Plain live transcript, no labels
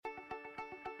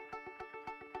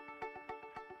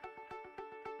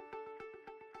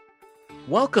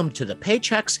Welcome to the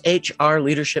Paychex HR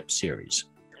Leadership Series.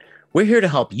 We're here to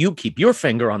help you keep your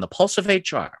finger on the pulse of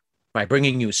HR by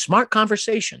bringing you smart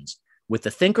conversations with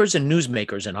the thinkers and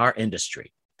newsmakers in our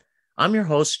industry. I'm your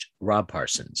host, Rob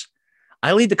Parsons.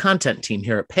 I lead the content team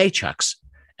here at Paychex,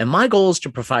 and my goal is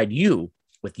to provide you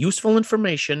with useful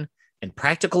information and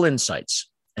practical insights,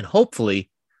 and hopefully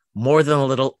more than a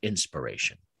little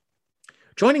inspiration.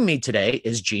 Joining me today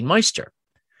is Jean Meister.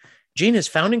 Jean is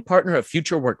founding partner of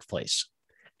Future Workplace,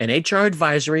 an HR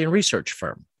advisory and research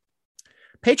firm.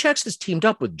 Paychex has teamed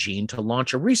up with Jean to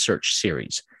launch a research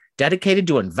series dedicated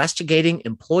to investigating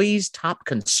employees' top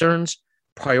concerns,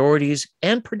 priorities,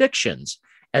 and predictions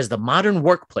as the modern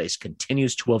workplace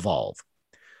continues to evolve.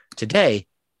 Today,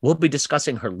 we'll be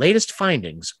discussing her latest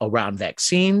findings around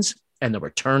vaccines and the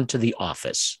return to the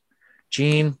office.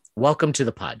 Jean, welcome to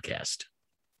the podcast.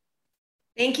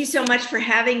 Thank you so much for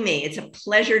having me. It's a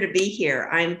pleasure to be here.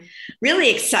 I'm really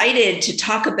excited to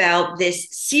talk about this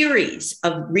series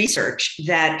of research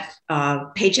that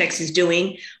Paychex is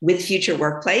doing with Future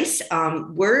Workplace.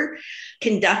 We're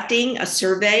conducting a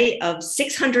survey of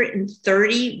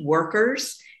 630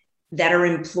 workers that are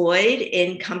employed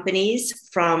in companies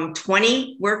from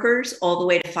 20 workers all the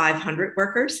way to 500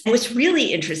 workers. And what's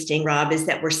really interesting, Rob, is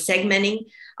that we're segmenting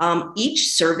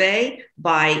each survey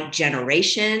by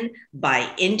generation,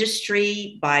 by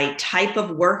industry, by type of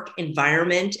work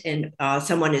environment and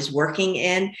someone is working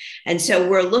in. And so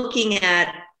we're looking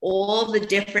at all the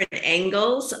different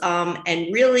angles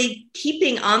and really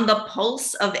keeping on the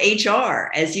pulse of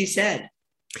HR, as you said.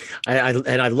 I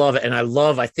love it. And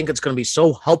I think it's going to be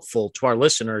so helpful to our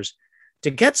listeners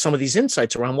to get some of these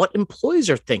insights around what employees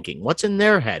are thinking, what's in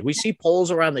their head. We see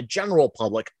polls around the general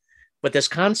public, but this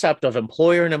concept of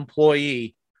employer and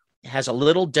employee has a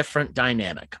little different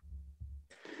dynamic.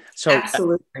 So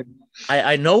absolutely.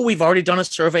 I know we've already done a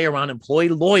survey around employee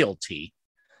loyalty,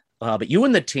 but you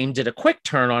and the team did a quick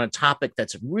turn on a topic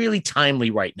that's really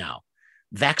timely right now,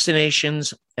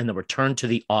 vaccinations and the return to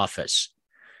the office.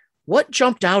 What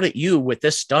jumped out at you with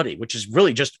this study, which is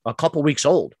really just a couple weeks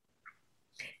old?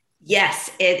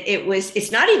 Yes,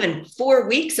 it's not even 4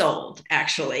 weeks old,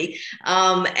 actually.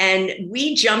 And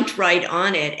we jumped right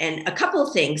on it. And a couple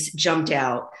of things jumped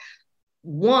out.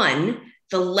 One,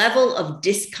 the level of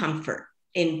discomfort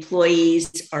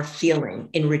employees are feeling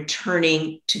in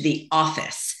returning to the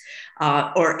office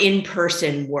or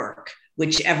in-person work,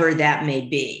 whichever that may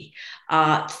be.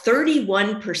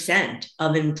 31%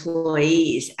 of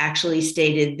employees actually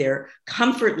stated their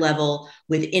comfort level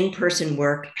with in-person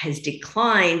work has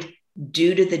declined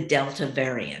due to the Delta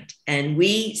variant. And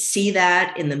we see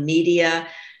that in the media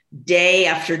day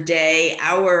after day,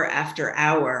 hour after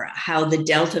hour, how the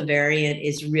Delta variant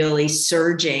is really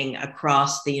surging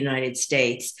across the United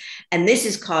States. And this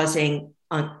is causing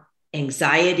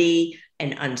anxiety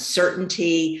and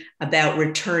uncertainty about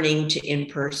returning to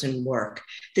in-person work.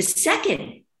 The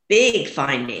second big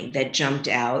finding that jumped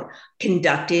out,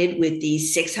 conducted with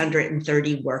these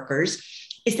 630 workers,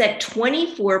 is that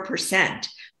 24%,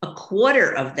 a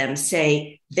quarter of them,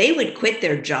 say they would quit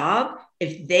their job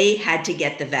if they had to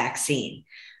get the vaccine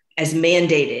as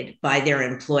mandated by their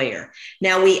employer.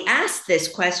 Now, we asked this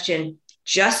question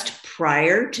just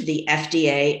prior to the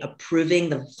FDA approving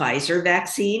the Pfizer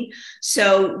vaccine.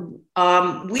 So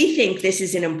we think this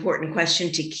is an important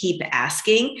question to keep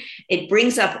asking. It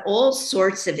brings up all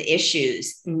sorts of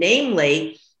issues,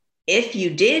 namely, if you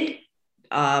did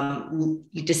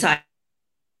you decide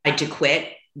to quit,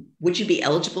 would you be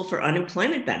eligible for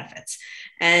unemployment benefits?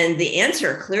 And the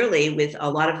answer clearly with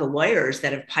a lot of the lawyers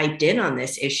that have piped in on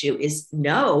this issue is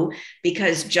no,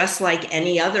 because just like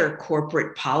any other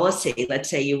corporate policy, let's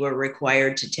say you were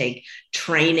required to take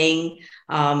training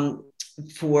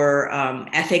for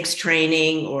ethics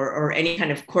training or any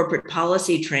kind of corporate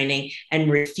policy training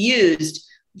and refused,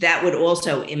 that would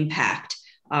also impact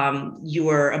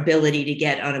your ability to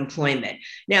get unemployment.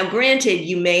 Now, granted,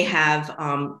 you may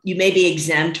be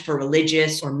exempt for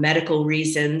religious or medical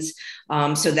reasons,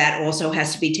 so that also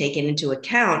has to be taken into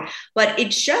account. But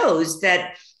it shows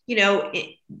that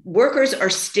workers are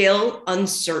still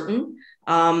uncertain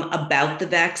about the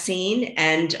vaccine,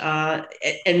 and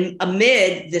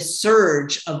amid the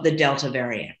surge of the Delta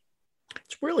variant.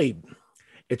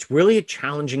 It's really a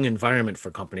challenging environment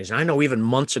for companies. And I know even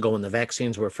months ago when the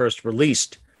vaccines were first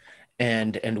released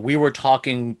and we were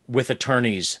talking with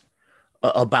attorneys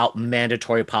about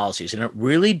mandatory policies, and it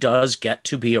really does get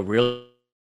to be a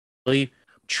really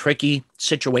tricky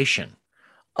situation.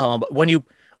 When you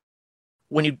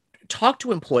talk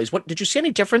to employees, what did you see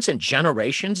any difference in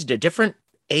generations? Did different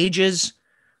ages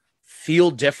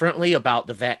feel differently about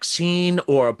the vaccine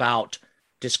or about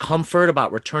discomfort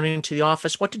about returning to the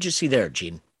office? What did you see there,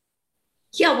 Jean?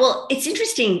 Yeah, well, it's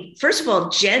interesting. First of all,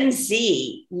 Gen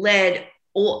Z led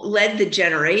the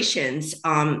generations,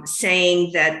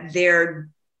 saying that their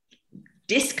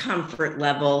discomfort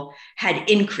level had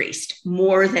increased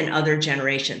more than other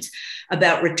generations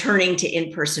about returning to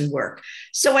in-person work.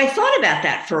 So I thought about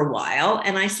that for a while,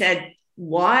 and I said,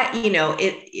 why,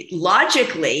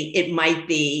 logically, it might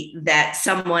be that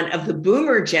someone of the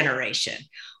boomer generation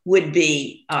would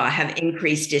be have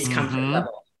increased discomfort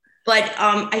level. But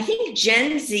I think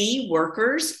Gen Z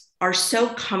workers are so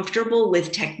comfortable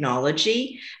with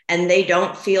technology and they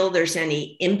don't feel there's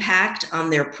any impact on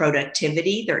their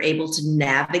productivity. They're able to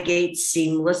navigate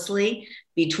seamlessly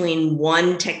between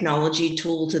one technology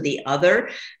tool to the other,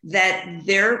 that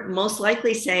they're most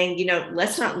likely saying,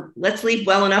 let's leave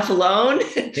well enough alone.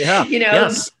 Yeah.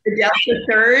 Yes. The Delta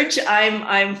surge,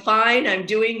 I'm fine. I'm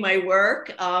doing my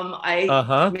work.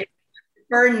 I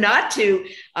prefer not to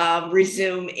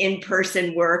resume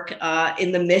in-person work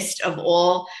in the midst of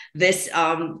all this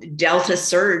Delta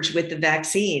surge with the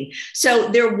vaccine. So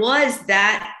there was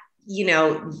that,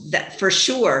 that for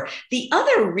sure. The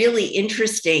other really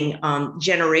interesting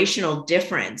generational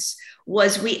difference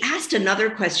was we asked another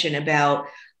question about,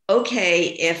 okay,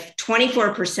 if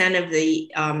 24%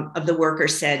 of the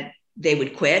workers said they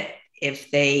would quit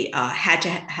if they had to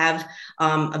have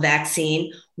a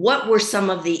vaccine, what were some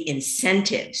of the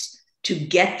incentives to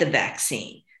get the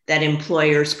vaccine that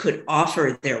employers could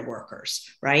offer their workers,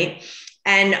 right?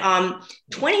 And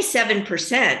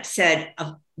 27% said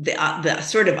the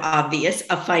sort of obvious,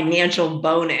 a financial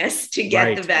bonus to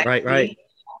get the vaccine. Right.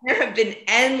 There have been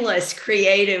endless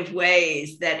creative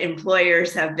ways that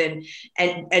employers have been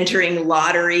entering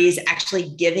lotteries, actually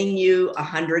giving you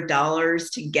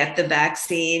 $100 to get the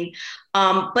vaccine.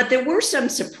 But there were some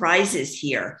surprises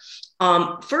here.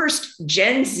 First,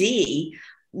 Gen Z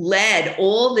led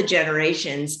all the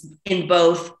generations in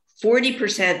both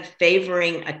 40%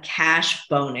 favoring a cash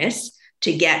bonus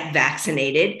to get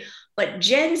vaccinated. But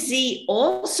Gen Z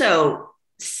also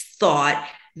thought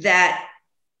that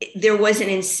there was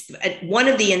one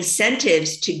of the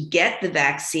incentives to get the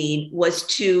vaccine was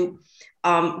to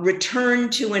return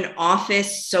to an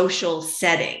office social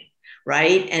setting,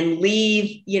 right? And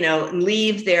leave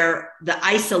the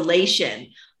isolation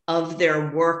of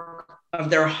their work, of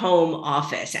their home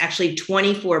office. Actually,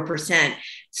 24%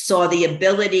 saw the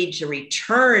ability to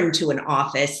return to an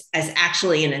office as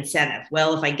actually an incentive.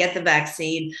 Well, if I get the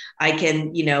vaccine, I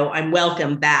can, I'm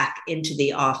welcome back into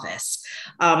the office.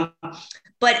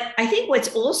 But I think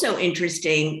what's also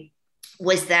interesting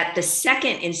was that the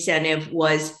second incentive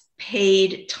was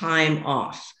paid time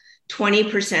off.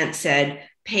 20% said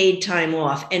paid time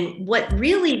off. And what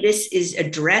really this is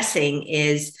addressing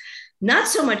is not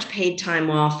so much paid time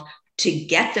off to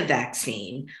get the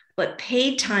vaccine, but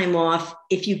paid time off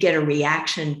if you get a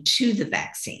reaction to the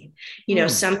vaccine.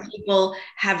 Some people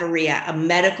have a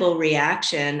medical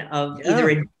reaction of either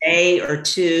a day or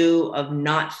two of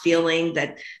not feeling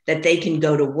that they can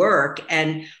go to work.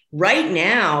 And right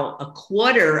now, a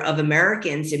quarter of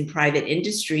Americans in private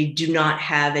industry do not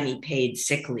have any paid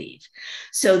sick leave.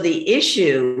 So the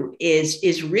issue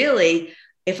is really,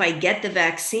 if I get the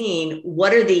vaccine,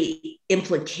 what are the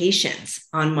implications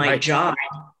on my job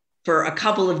for a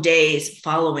couple of days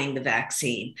following the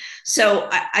vaccine? So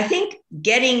I think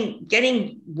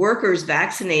getting workers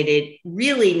vaccinated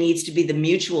really needs to be the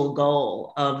mutual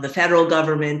goal of the federal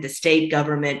government, the state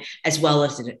government, as well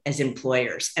as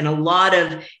employers. And a lot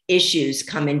of issues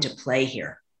come into play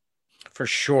here. For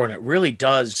sure. And it really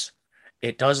does.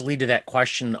 It does lead to that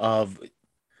question of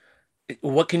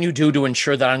what can you do to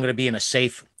ensure that I'm going to be in a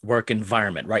safe work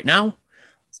environment? Right now,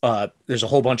 there's a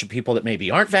whole bunch of people that maybe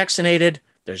aren't vaccinated.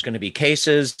 There's going to be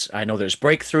cases. I know there's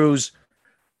breakthroughs.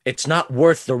 It's not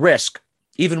worth the risk,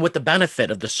 even with the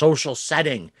benefit of the social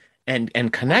setting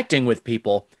and connecting with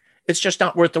people. It's just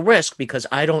not worth the risk because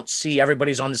I don't see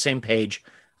everybody's on the same page.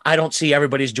 I don't see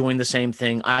everybody's doing the same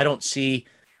thing. I don't see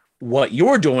what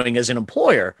you're doing as an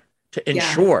employer to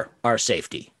ensure our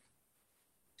safety.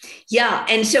 Yeah.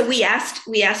 And so we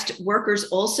asked workers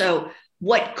also,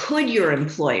 what could your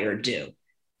employer do?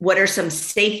 What are some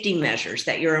safety measures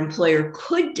that your employer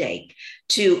could take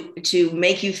to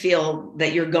make you feel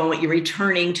that you're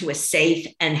returning to a safe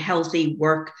and healthy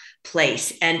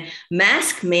workplace? And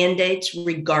mask mandates,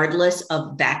 regardless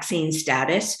of vaccine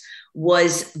status,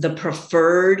 was the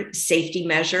preferred safety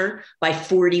measure by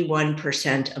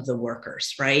 41% of the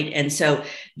workers, right? And so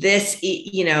this,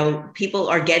 people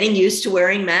are getting used to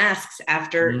wearing masks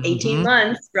after 18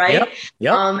 months, right?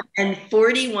 Yep. And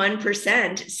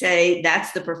 41% say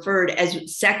that's the preferred.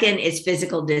 As second is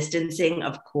physical distancing,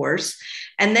 of course,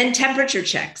 and then temperature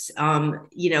checks,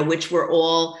 which we're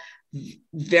all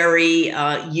very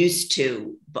used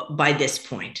to by this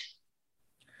point.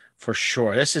 For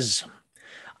sure. This is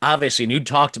obviously, and you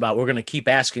talked about, we're going to keep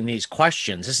asking these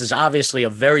questions. This is obviously a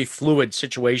very fluid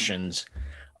situations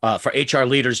for HR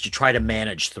leaders to try to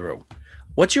manage through.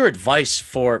 What's your advice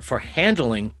for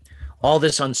handling all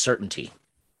this uncertainty?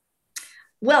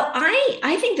 Well,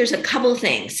 I think there's a couple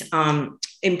things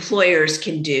employers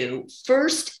can do.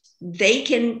 First, they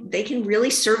can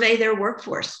really survey their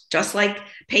workforce, just like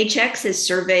Paychex has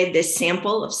surveyed this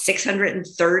sample of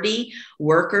 630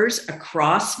 workers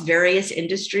across various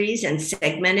industries and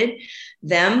segmented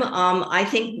them. I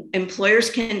think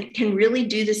employers can really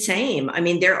do the same. I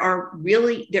mean, there are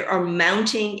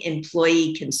mounting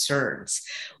employee concerns.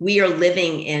 We are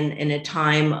living in a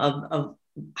time of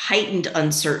heightened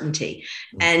uncertainty,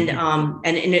 and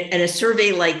a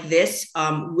survey like this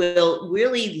will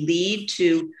really lead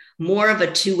to more of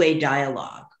a two-way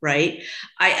dialogue, right?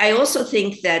 I also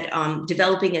think that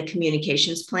developing a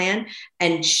communications plan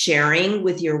and sharing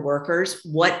with your workers,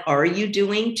 what are you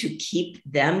doing to keep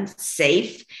them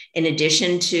safe in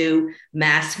addition to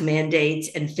mask mandates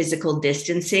and physical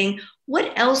distancing?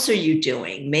 What else are you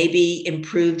doing? Maybe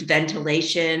improved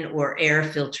ventilation or air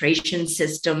filtration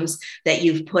systems that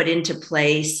you've put into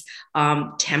place,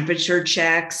 temperature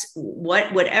checks,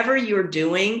 whatever you're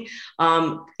doing.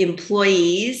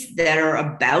 Employees that are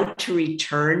about to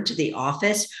return to the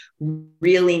office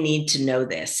really need to know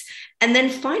this. And then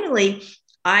finally,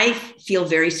 I feel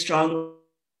very strongly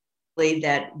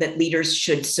that leaders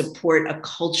should support a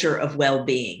culture of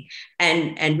well-being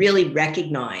and really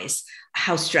recognize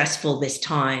how stressful this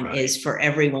time is for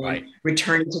everyone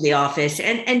returning to the office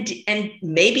and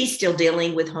maybe still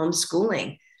dealing with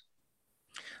homeschooling.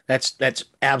 That's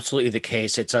absolutely the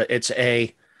case.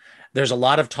 There's a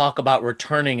lot of talk about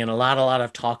returning and a lot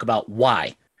of talk about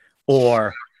why,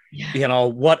 or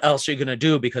what else are you going to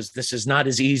do? Because this is not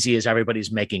as easy as everybody's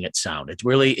making it sound. It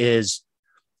really is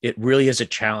a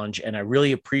challenge. And I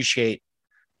really appreciate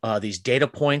these data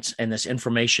points and this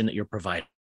information that you're providing.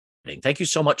 Thank you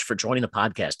so much for joining the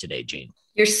podcast today, Jean.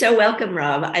 You're so welcome,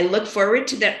 Rob. I look forward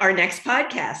to our next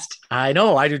podcast. I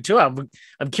know, I do too. I'm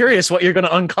curious what you're going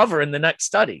to uncover in the next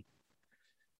study.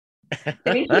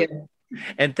 Thank you.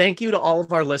 And thank you to all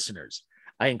of our listeners.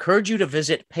 I encourage you to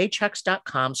visit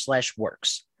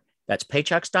paychex.com/works. That's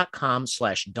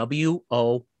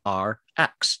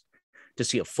paychex.com/WORX to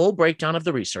see a full breakdown of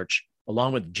the research,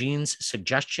 along with Jean's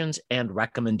suggestions and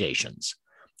recommendations.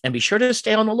 And be sure to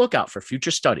stay on the lookout for future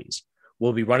studies.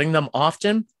 We'll be running them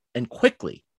often and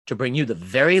quickly to bring you the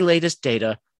very latest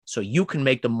data so you can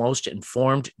make the most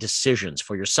informed decisions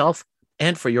for yourself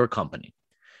and for your company.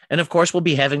 And of course, we'll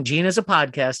be having Jean as a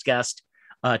podcast guest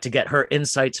to get her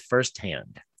insights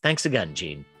firsthand. Thanks again,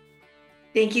 Jean.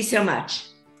 Thank you so much.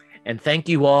 And thank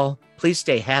you all. Please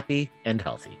stay happy and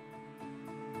healthy.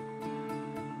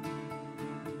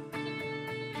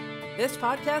 This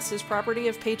podcast is property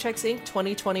of Paychex Inc.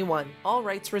 2021. All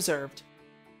rights reserved.